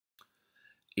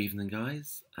Evening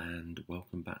guys, and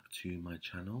welcome back to my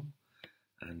channel,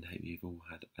 and hope you've all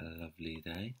had a lovely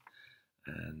day.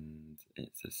 And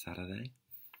it's a Saturday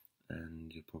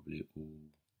and you're probably all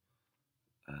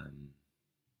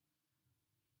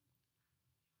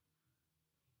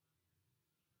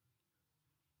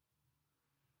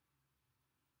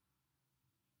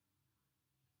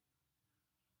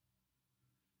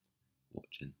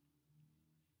watching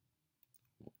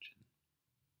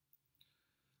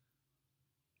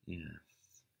yes,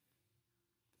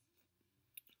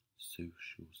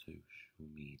 social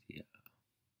media.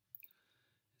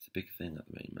 It's a big thing at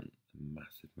the moment, a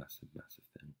massive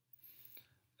thing,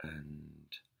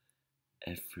 and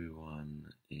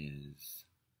everyone is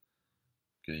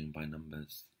going by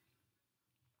numbers.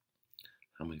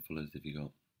 How many followers have you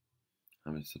got?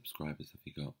 How many subscribers have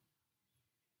you got?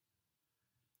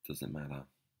 Does it matter?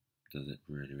 Does it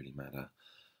really matter?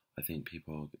 I think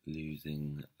people are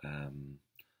losing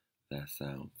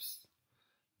themselves.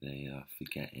 They are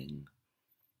forgetting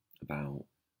about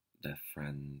their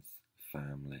friends,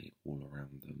 family, all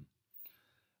around them.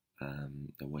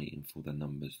 They're waiting for the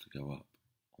numbers to go up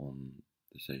on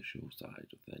the social side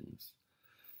of things.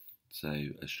 So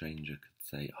a stranger could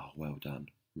say, "Oh, well done,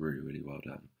 really well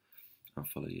done," and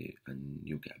follow you, and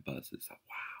you'll get a buzz. It's like,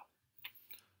 wow.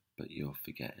 But you're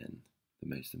forgetting the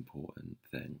most important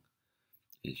thing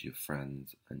is your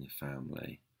friends and your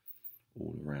family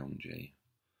all around you.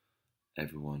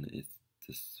 Everyone is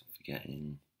just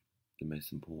forgetting the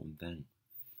most important thing,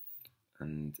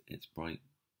 and it's right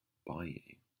by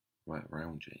you, right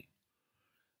around you,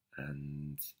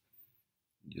 and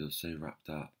you're so wrapped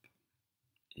up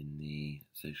in the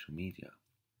social media.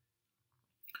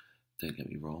 Don't get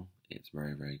me wrong, it's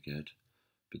very good,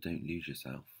 but don't lose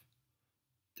yourself.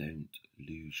 Don't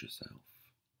lose yourself.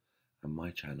 And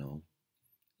my channel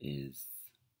is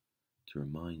to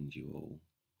remind you all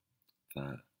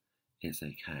that it's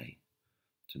okay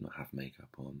to not have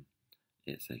makeup on.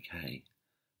 It's okay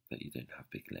that you don't have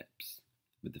big lips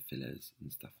with the fillers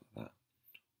and stuff like that.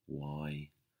 Why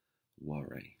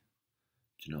worry?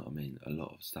 Do you know what I mean? A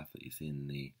lot of stuff that you see in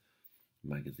the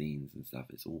magazines and stuff,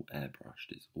 it's all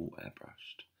airbrushed.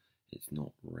 It's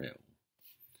not real.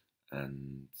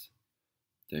 And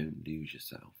don't lose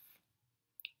yourself.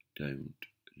 Don't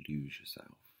lose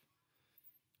yourself.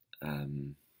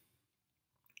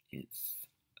 It's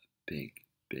a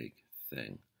big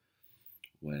thing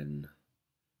when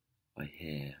I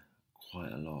hear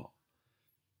quite a lot,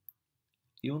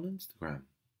 "You on Instagram?"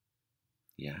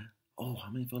 "Yeah." "Oh,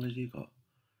 how many followers you got?"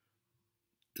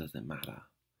 Doesn't matter.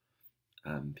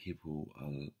 People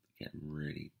are getting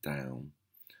really down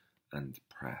and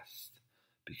depressed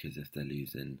because if they're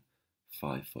losing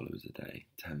 5 followers a day,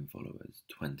 10 followers,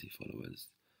 20 followers,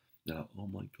 they're like, "Oh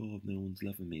my god, no one's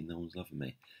loving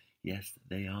me. Yes,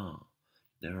 they are.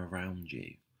 They're around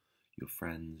you. Your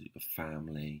friends, your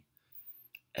family,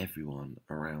 everyone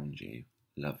around you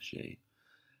loves you.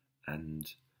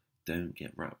 And don't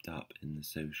get wrapped up in the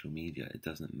social media. It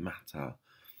doesn't matter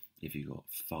if you've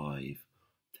got 5,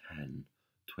 10,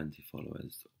 20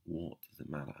 followers. What does it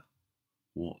matter?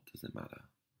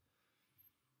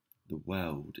 The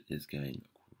world is going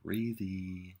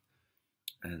crazy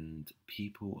and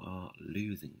people are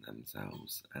losing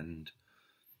themselves, and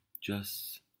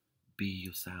just be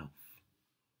yourself.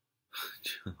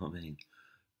 Do you know what I mean?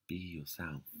 Be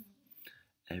yourself.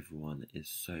 Everyone is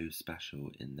so special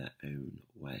in their own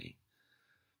way.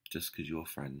 Just because your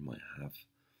friend might have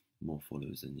more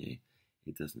followers than you,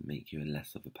 it doesn't make you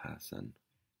less of a person.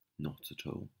 Not at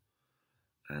all.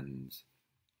 And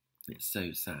it's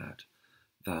so sad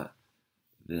that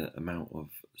the amount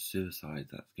of suicide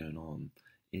that's going on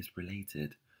is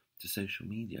related to social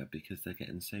media, because they're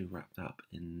getting so wrapped up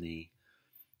in the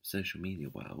social media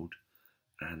world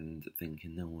and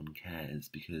thinking no one cares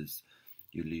because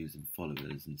you're losing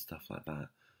followers and stuff like that.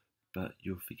 But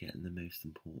you're forgetting the most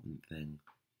important thing: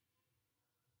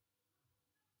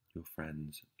 your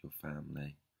friends, your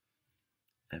family,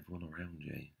 everyone around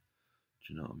you. Do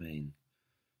you know what I mean?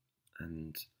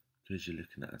 And because you're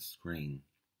looking at a screen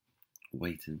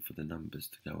waiting for the numbers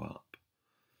to go up,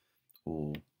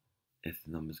 or if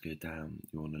the numbers go down,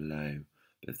 you're on a low,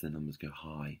 but if the numbers go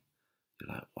high, you're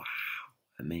like, wow,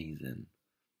 amazing.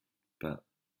 But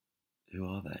who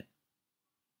are they?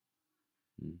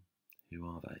 Who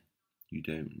are they? You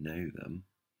don't know them.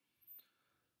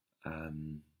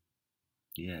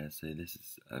 Yeah, so this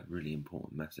is a really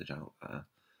important message out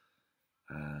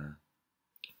there.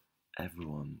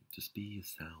 Everyone, just be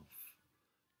yourself.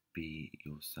 Be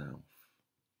yourself.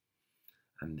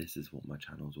 And this is what my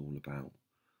channel's all about.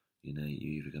 You know,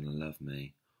 you're either going to love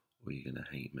me or you're going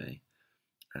to hate me.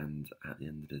 And at the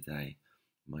end of the day,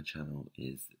 my channel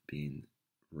is being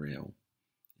real.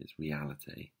 It's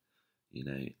reality. You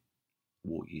know,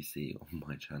 what you see on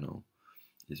my channel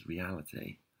is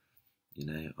reality. You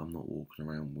know, I'm not walking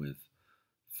around with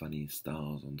funny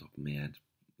stars on top of my head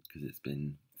because it's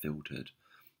been filtered.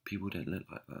 People don't look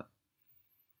like that,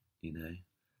 you know,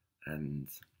 and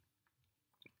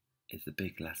it's a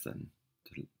big lesson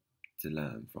to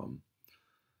learn from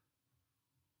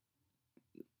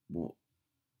what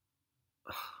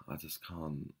I just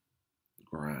can't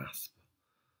grasp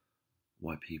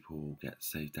why people get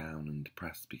so down and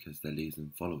depressed because they're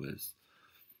losing followers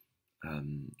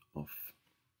off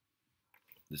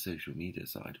the social media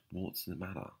side. What does it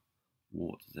matter?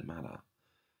 What does it matter?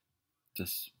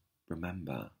 Just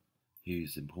remember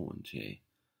who's important to you.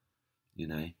 You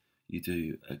know, you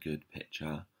do a good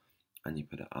picture and you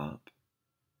put it up.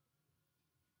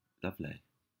 Lovely,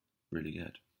 really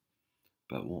good.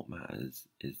 But what matters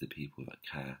is the people that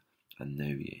care and know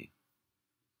you.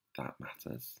 That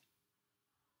matters.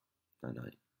 Night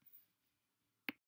night.